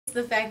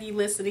The fact you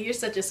listening, you're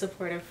such a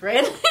supportive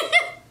friend.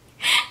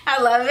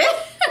 I love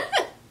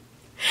it.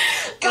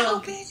 Go,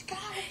 bitch, go.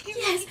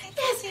 Yes.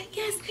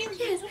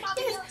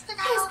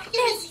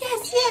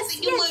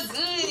 You look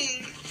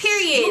good.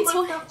 Period. You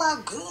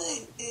look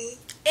good.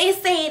 And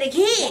say it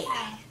again.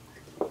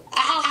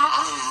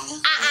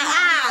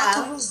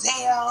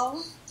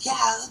 Jazelle.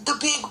 Yeah, the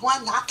big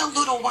one, not the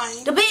little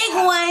one. The big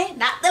one,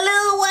 not the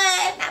little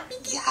one. Not the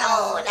kid.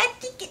 Yeah. Not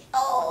the kid.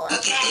 Oh,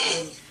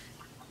 okay.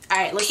 All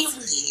right,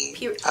 let's.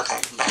 Period. Okay,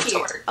 back to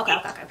work. Okay,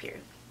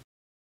 period.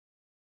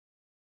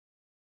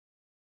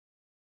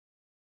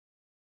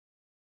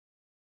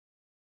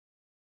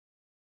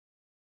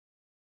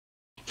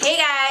 Hey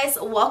guys,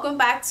 welcome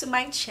back to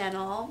my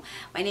channel.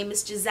 My name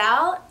is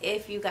Jazelle,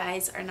 if you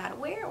guys are not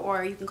aware,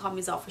 or you can call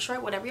me Zell for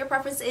short, whatever your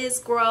preference is,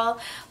 girl.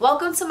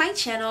 Welcome to my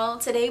channel.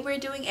 Today we're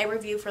doing a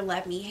review for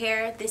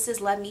LUVMEHAIR. This is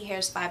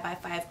LUVMEHAIR's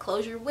 5x5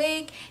 closure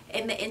wig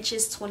in the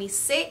inches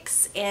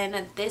 26,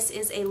 and this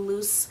is a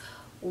loose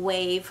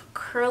wave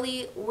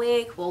curly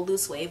wig, well,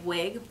 loose wave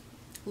wig,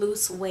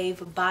 loose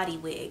wave body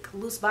wig,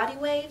 loose body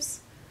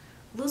waves,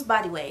 loose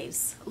body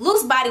waves,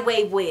 loose body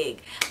wave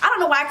wig. I don't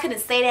know why I couldn't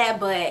say that,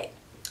 but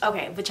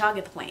okay, but y'all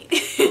get the point.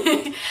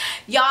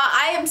 Y'all,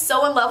 I am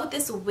so in love with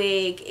this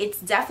wig.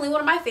 It's definitely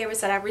one of my favorites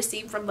that I've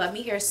received from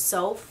LUVMEHAIR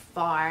so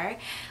far.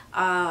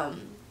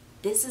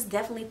 This is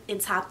definitely in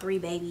top 3,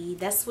 baby.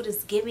 That's what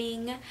it's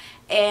giving.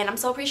 And I'm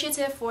so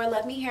appreciative for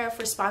LUVMEHAIR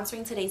for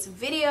sponsoring today's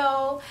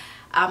video.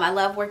 I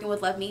love working with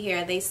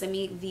LUVMEHAIR. They send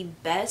me the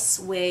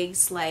best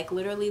wigs. Like,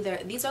 literally,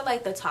 these are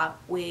like the top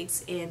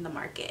wigs in the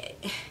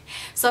market.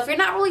 So if you're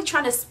not really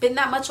trying to spend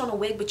that much on a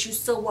wig, but you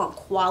still want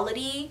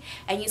quality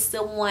and you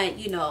still want,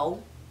 you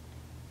know,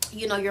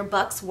 your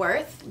buck's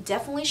worth,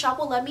 definitely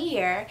shop with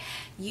LUVMEHAIR.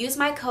 Use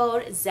my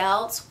code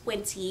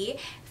ZELL20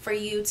 for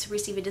you to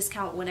receive a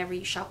discount whenever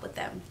you shop with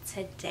them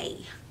today.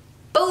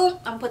 Boom,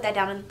 I'm gonna put that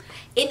down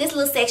in this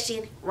little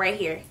section right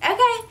here.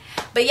 Okay,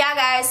 but yeah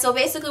guys, so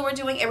basically we're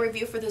doing a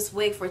review for this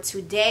wig for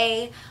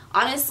today.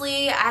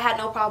 Honestly, I had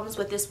no problems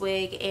with this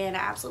wig and I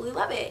absolutely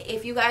love it.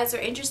 If you guys are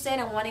interested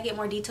and want to get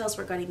more details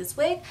regarding this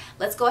wig,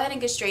 let's go ahead and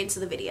get straight into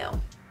the video.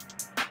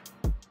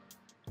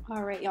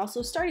 Alright y'all,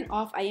 so starting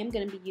off, I am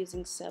going to be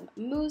using some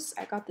mousse.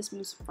 I got this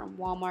mousse from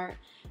Walmart,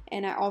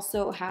 and I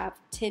also have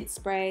tint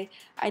spray.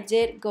 I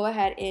did go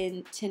ahead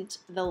and tint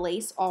the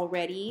lace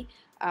already.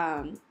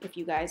 If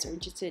you guys are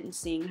interested in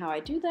seeing how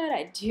I do that,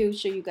 I do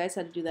show you guys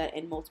how to do that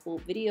in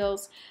multiple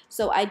videos.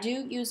 So I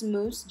do use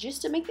mousse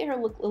just to make the hair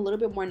look a little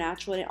bit more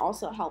natural, and it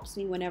also helps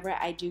me whenever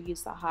I do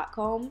use the hot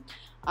comb.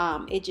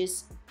 It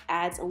just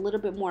adds a little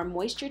bit more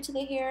moisture to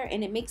the hair,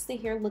 and it makes the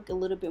hair look a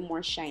little bit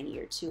more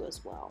shinier too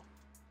as well.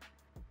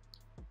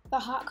 The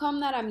hot comb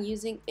that I'm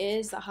using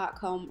is the hot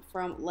comb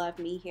from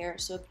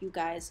LUVMEHAIR. So if you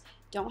guys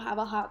don't have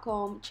a hot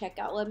comb, check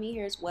out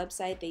LUVMEHAIR's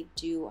website. They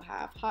do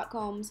have hot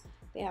combs,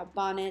 they have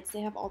bonnets, they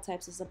have all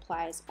types of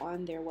supplies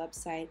on their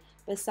website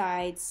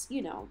besides,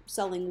 you know,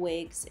 selling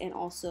wigs and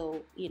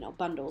also, you know,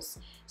 bundles.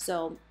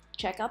 So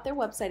check out their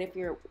website if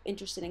you're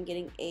interested in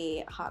getting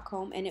a hot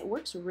comb, and it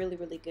works really,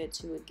 really good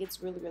too. It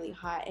gets really, really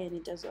hot and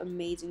it does an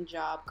amazing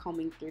job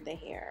combing through the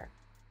hair.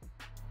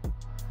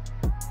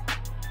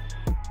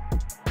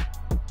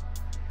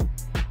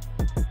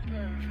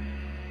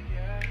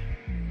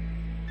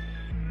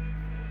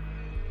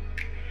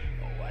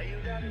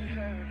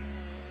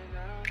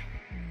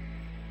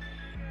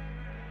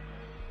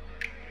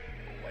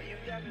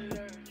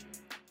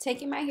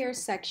 Taking my hair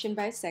section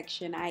by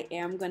section, I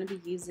am going to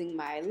be using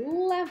my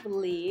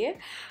lovely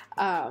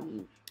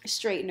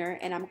straightener,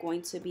 and I'm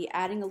going to be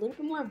adding a little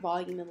bit more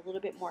volume and a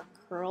little bit more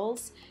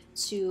curls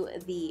to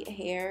the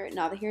hair.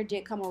 Now the hair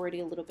did come already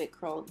a little bit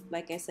curled.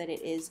 Like I said,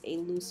 it is a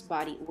loose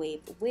body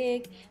wave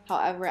wig.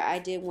 However, I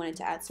did want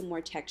to add some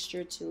more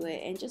texture to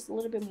it and just a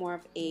little bit more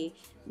of a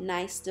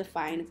nice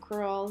defined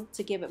curl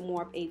to give it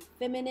more of a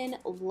feminine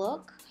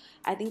look.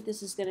 I think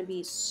this is going to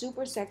be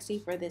super sexy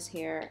for this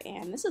hair,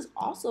 and this is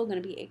also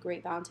going to be a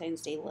great Valentine's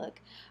Day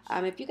look.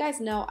 If you guys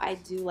know, I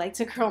do like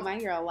to curl my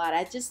hair a lot.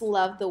 I just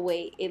love the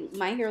way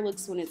my hair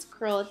looks when it's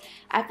curled.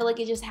 I feel like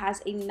it just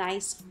has a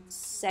nice,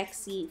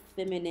 sexy,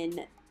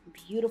 feminine,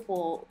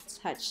 beautiful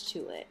touch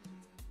to it.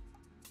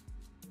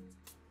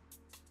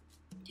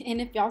 And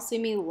if y'all see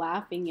me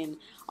laughing and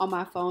on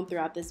my phone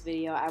throughout this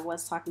video, I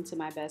was talking to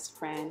my best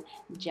friend,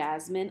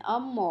 Jazelle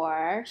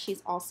Lumar.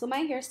 She's also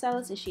my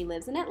hairstylist and she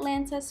lives in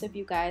Atlanta. So if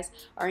you guys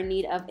are in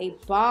need of a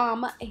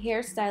bomb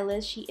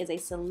hairstylist, she is a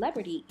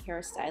celebrity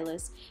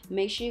hairstylist.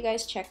 Make sure you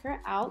guys check her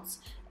out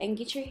and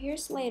get your hair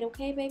slayed,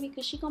 okay, baby?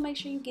 Because she gonna make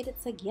sure you get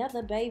it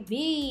together,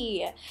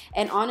 baby.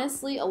 And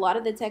honestly, a lot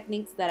of the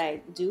techniques that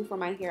I do for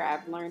my hair,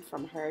 I've learned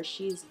from her.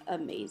 She's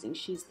amazing.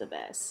 She's the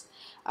best.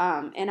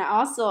 And I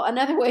also,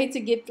 another way to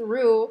get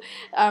through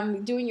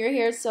doing your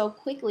hair so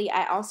quickly,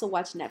 I also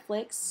watch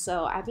Netflix.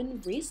 So I've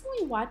been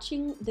recently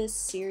watching this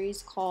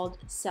series called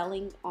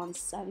Selling on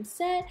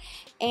Sunset,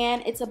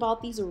 and it's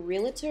about these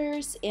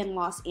realtors in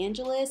Los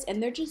Angeles,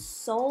 and they're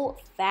just so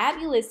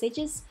fabulous. They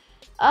just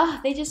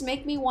they just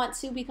make me want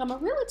to become a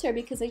realtor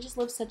because they just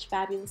live such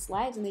fabulous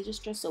lives and they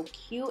just dress so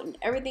cute and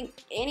everything.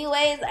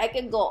 Anyways, I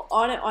can go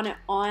on and on and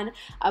on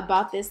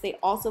about this. They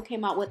also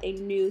came out with a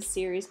new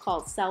series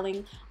called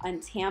Selling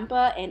on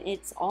Tampa, and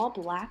it's all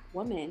black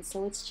women.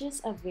 So it's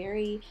just a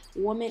very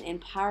woman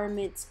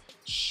empowerment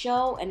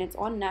show, and it's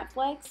on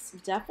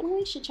Netflix.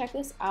 Definitely should check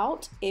this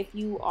out if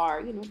you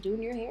are, you know,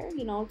 doing your hair,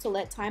 you know, to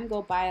let time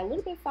go by a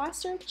little bit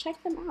faster.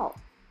 Check them out.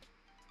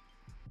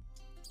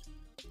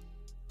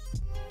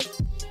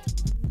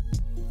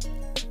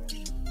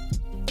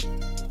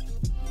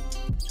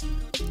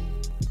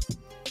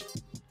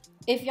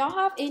 If y'all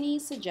have any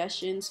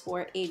suggestions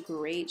for a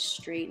great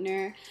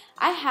straightener,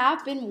 I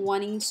have been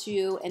wanting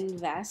to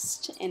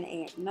invest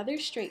in another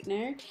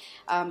straightener.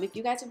 If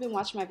you guys have been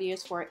watching my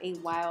videos for a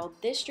while,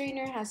 this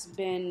straightener has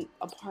been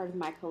a part of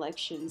my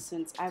collection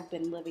since I've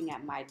been living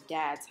at my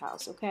dad's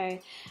house,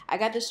 okay? I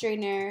got the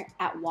straightener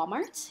at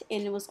Walmart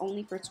and it was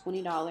only for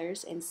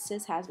 $20, and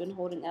sis has been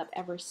holding up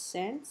ever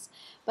since.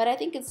 But I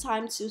think it's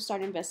time to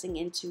start investing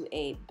into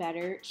a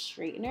better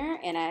straightener,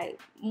 and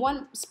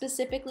one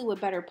specifically with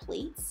better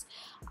plates.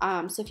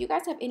 So if you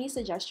guys have any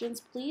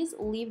suggestions, please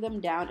leave them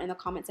down in the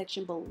comment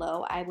section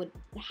below. I would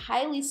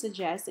highly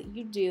suggest that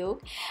you do.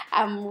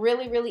 I'm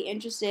really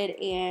interested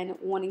in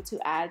wanting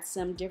to add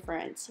some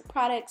different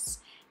products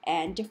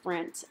and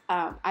different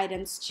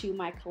items to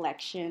my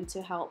collection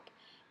to help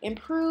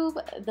improve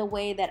the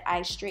way that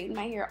I straighten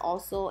my hair,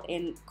 also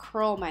and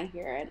curl my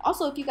hair. And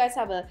also, if you guys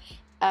have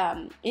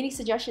any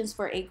suggestions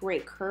for a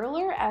great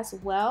curler as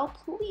well,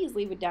 please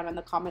leave it down in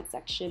the comment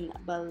section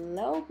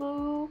below,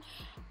 boo.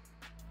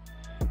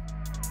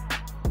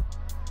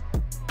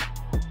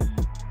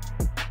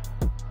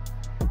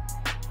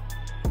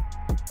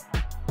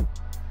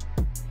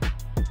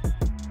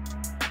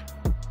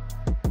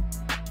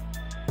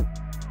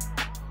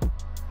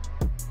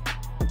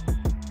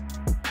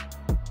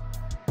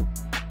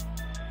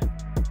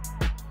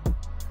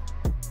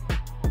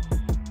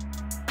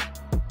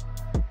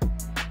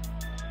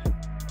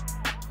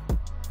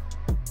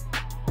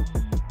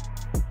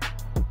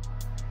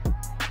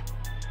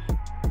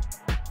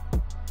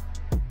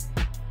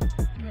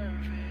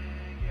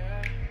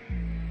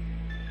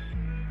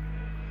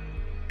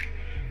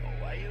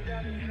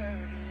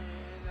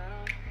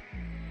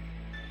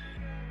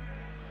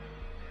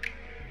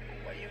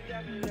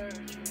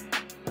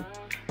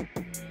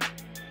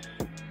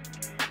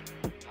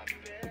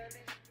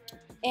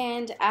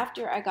 And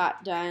after I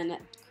got done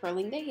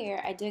curling the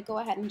hair, I did go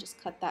ahead and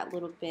just cut that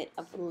little bit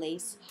of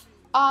lace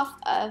off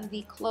of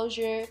the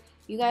closure.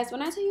 You guys,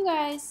 when I tell you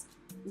guys,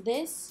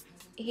 this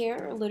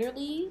hair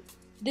literally,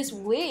 this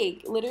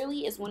wig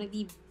literally is one of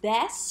the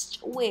best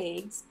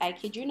wigs, I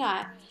kid you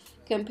not,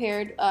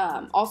 compared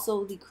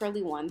also the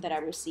curly one that I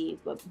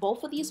received. But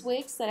both of these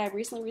wigs that I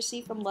recently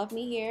received from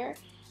LUVMEHAIR,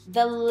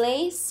 the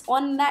lace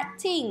on that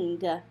thing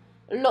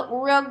look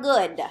real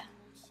good.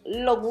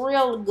 Look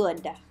real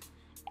good.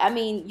 I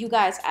mean, you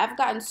guys, I've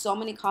gotten so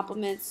many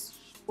compliments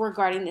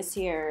regarding this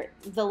hair.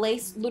 The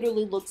lace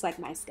literally looks like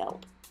my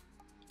scalp.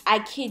 I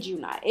kid you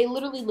not. It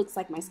literally looks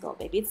like my scalp,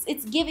 baby.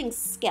 It's giving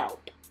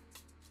scalp.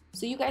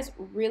 So you guys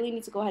really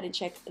need to go ahead and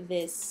check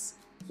this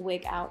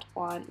wig out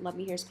on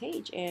LUVMEHAIR's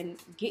page and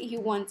get you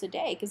one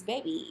today, because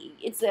baby,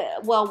 it's a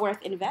well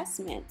worth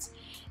investment.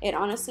 It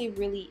honestly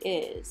really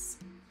is.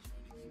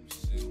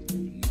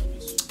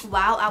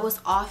 While I was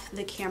off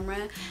the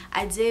camera,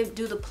 I did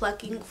do the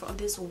plucking from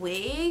this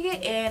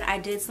wig and I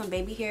did some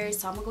baby hairs,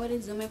 so I'm gonna go ahead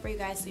and zoom in for you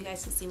guys so you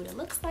guys can see what it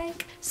looks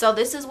like. So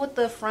this is what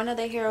the front of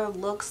the hair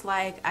looks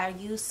like. I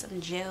used some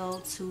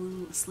gel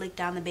to slick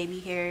down the baby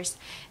hairs,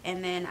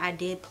 and then I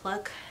did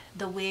pluck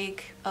the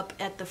wig up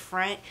at the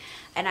front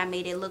and I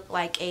made it look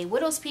like a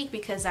widow's peak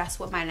because that's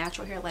what my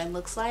natural hairline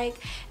looks like.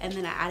 And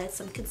then I added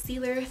some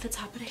concealer at the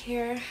top of the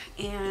hair,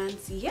 and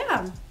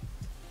yeah,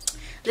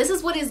 this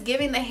is what is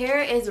giving. The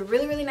hair is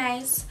really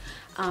nice.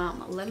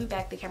 Let me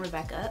back the camera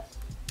back up.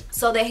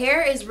 So the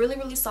hair is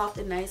really soft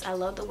and nice. I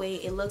love the way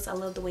it looks. I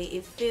love the way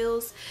it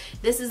feels.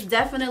 This is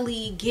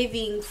definitely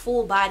giving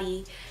full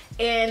body,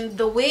 and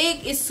the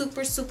wig is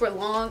super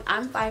long.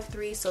 I'm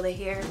 5'3", so the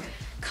hair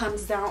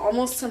comes down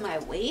almost to my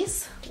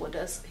waist. What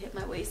does hit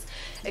my waist?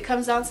 It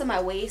comes down to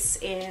my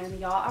waist, and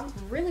y'all, I'm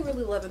really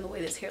loving the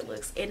way this hair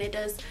looks, and it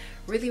does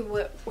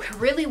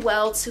really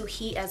well to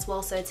heat as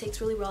well. So it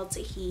takes really well to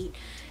heat.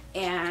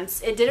 And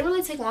it didn't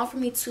really take long for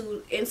me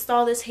to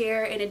install this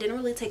hair, and it didn't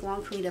really take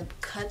long for me to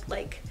cut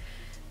like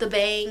the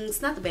bangs,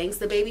 not the bangs,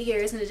 the baby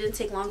hairs, and it didn't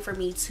take long for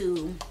me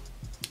to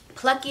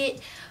pluck it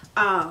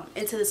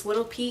into this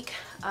widow peak.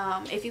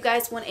 If you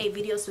guys want a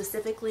video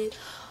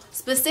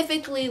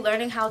specifically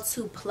learning how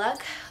to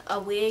pluck a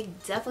wig,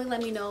 definitely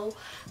let me know.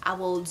 I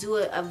will do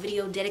a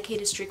video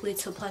dedicated strictly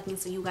to plucking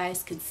so you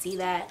guys can see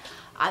that.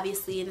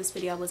 Obviously in this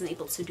video I wasn't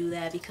able to do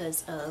that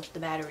because of the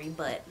battery,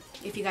 but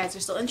if you guys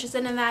are still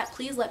interested in that,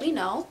 please let me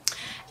know,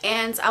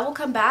 and I will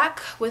come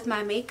back with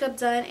my makeup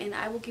done and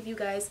I will give you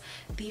guys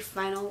the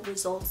final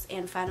results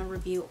and final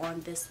review on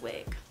this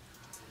wig.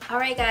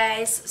 Alright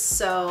guys,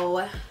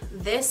 so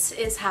this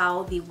is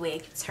how the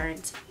wig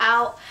turned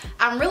out.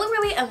 I'm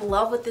really in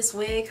love with this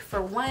wig.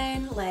 For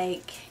one,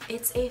 like,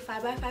 it's a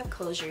 5x5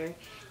 closure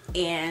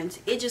and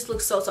it just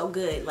looks so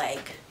good.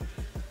 Like,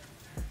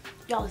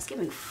 y'all, it's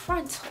giving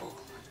frontal.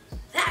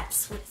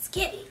 That's what it's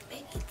giving,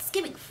 baby. It's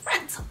giving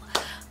frontal.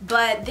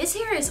 But this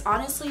hair is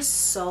honestly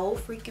so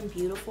freaking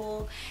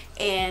beautiful.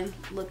 And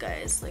look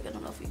guys, like, I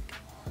don't know if you,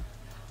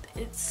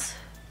 it's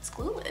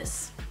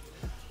glueless.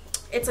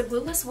 It's a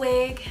glueless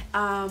wig.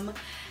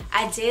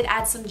 I did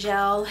add some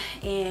gel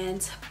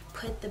and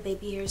put the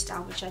baby hairs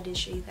down, which I did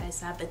show you guys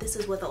that. But this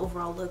is what the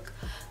overall look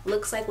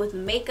looks like with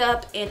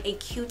makeup and a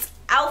cute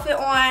outfit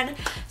on.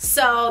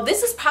 So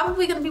this is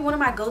probably gonna be one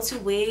of my go-to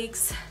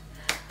wigs,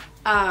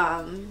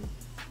 along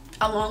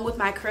with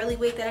my curly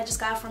wig that I just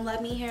got from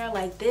LUVMEHAIR.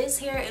 Like, this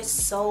hair is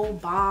so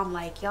bomb.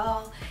 Like,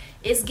 y'all,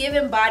 it's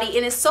giving body,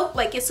 and it's so,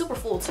 like, it's super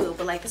full too.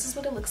 But like, this is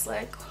what it looks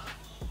like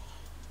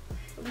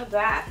from the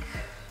back.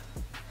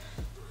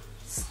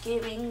 It's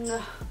giving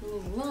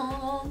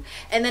long.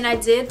 And then I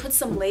did put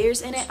some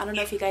layers in it. I don't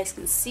know if you guys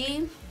can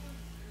see.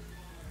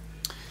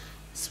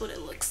 That's what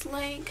it looks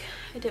like.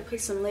 I did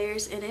put some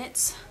layers in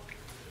it.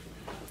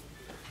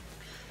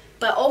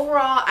 But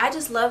overall, I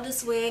just love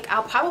this wig.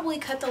 I'll probably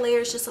cut the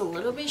layers just a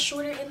little bit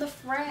shorter in the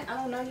front. I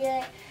don't know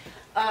yet.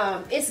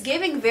 It's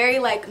giving very,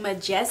 like,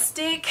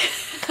 majestic.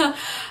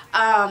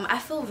 I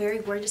feel very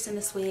gorgeous in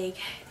this wig.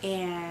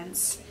 And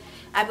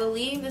I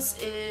believe this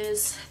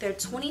is their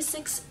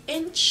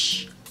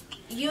 26-inch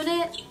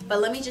unit, but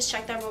let me just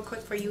check that real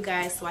quick for you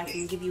guys so I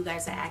can give you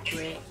guys an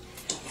accurate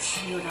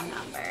unit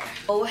number.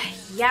 Oh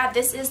yeah,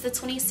 this is the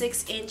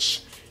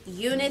 26-inch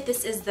unit.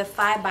 This is the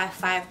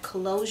 5x5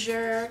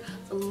 closure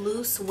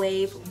loose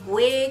wave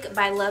wig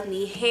by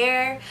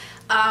LUVMEHAIR.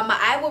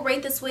 I will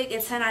rate this wig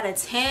a 10 out of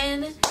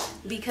 10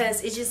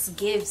 because it just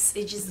gives,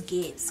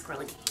 girl,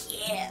 it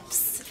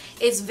gives.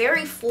 It's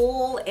very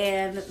full,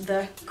 and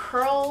the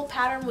curl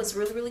pattern was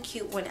really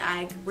cute when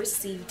I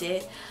received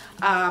it.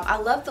 I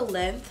love the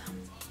length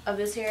of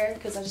this hair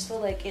because I just feel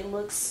like it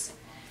looks,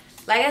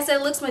 like I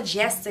said, it looks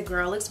majestic,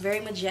 girl. It looks very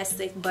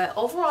majestic. But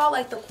overall,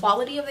 like, the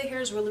quality of the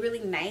hair is really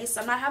nice.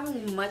 I'm not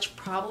having much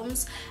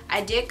problems.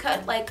 I did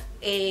cut like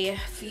a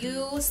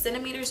few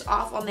centimeters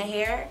off on the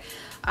hair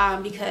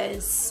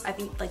because I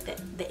think like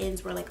the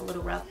ends were like a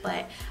little rough,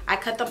 but I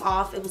cut them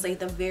off. It was like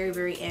the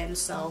very end,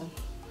 so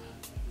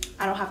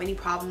I don't have any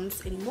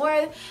problems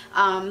anymore.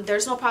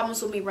 There's no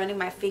problems with me running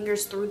my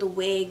fingers through the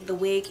wig. The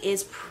wig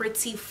is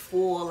pretty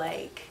full,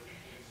 like,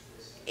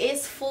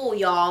 it's full,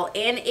 y'all,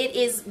 and it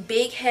is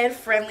big head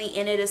friendly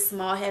and it is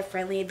small head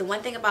friendly. The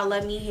one thing about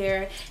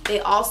LUVMEHAIR, they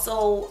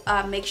also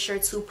make sure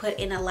to put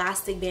an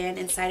elastic band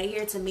inside of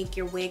here to make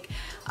your wig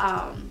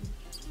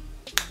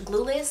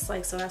glueless.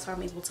 Like, so that's why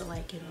I'm able to,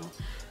 like, you know,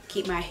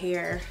 keep my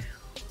hair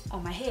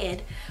on my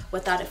head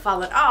without it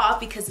falling off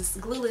because it's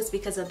glueless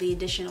because of the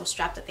additional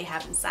strap that they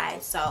have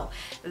inside. So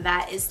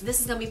this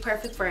is gonna be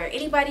perfect for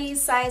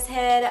anybody's size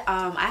head.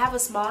 I have a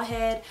small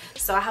head,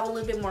 so I have a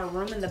little bit more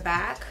room in the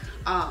back,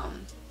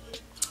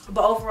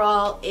 but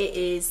overall it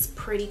is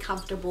pretty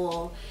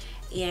comfortable.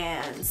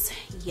 And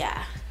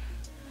yeah,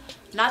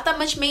 not that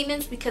much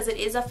maintenance because it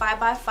is a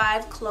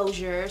 5x5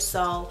 closure,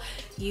 so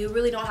you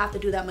really don't have to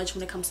do that much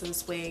when it comes to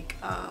this wig.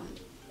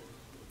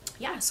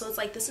 Yeah, so it's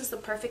like, this is the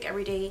perfect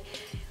everyday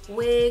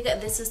wig.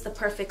 This is the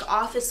perfect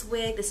office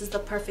wig. This is the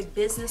perfect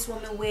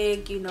businesswoman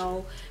wig, you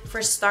know,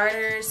 for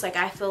starters. Like,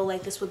 I feel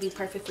like this would be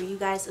perfect for you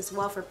guys as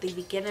well, for the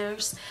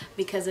beginners,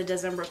 because it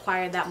doesn't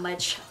require that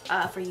much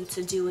for you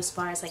to do as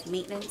far as like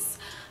maintenance.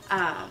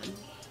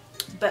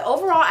 But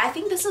overall, I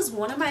think this is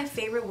one of my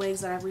favorite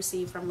wigs that I've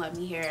received from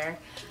LUVMEHAIR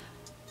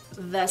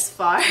thus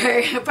far.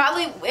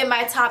 Probably in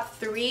my top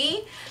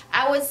 3,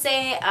 I would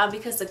say,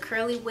 because the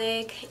curly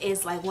wig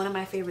is like one of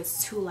my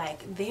favorites too.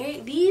 Like,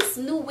 these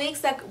new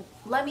wigs that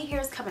LUVMEHAIR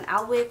is coming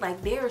out with,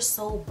 like, they are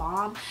so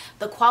bomb.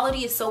 The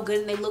quality is so good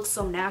and they look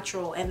so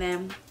natural. And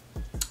then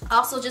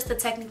also just the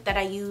technique that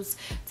I use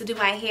to do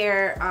my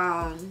hair,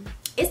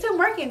 it's been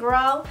working,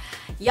 girl.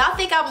 Y'all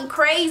think I'm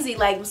crazy.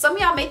 Like, some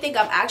of y'all may think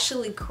I'm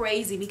actually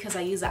crazy because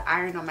I use an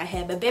iron on my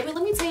head. But baby,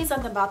 let me tell you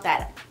something about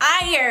that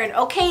iron,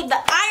 okay? The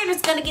iron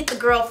is gonna get the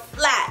girl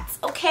flat,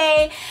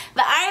 okay?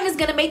 The iron is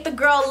gonna make the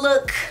girl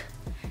look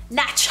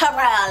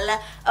natural,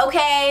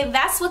 okay?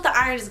 That's what the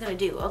iron is gonna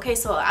do, okay?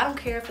 So I don't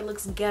care if it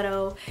looks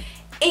ghetto.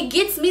 It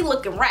gets me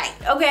looking right,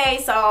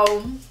 okay?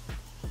 So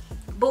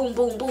boom,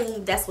 boom,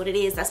 boom. That's what it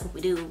is. That's what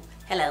we do.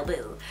 Hello,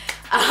 boo.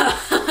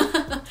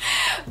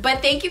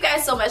 But thank you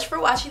guys so much for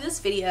watching this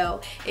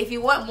video. If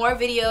you want more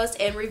videos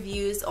and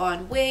reviews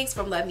on wigs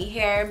from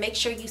LUVMEHAIR, make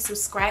sure you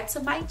subscribe to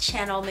my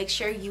channel. Make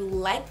sure you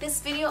like this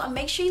video and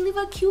make sure you leave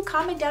a cute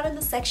comment down in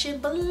the section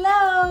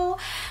below.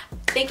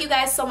 Thank you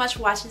guys so much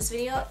for watching this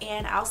video,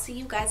 and I'll see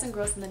you guys and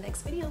girls in the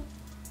next video.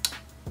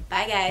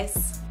 Bye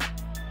guys.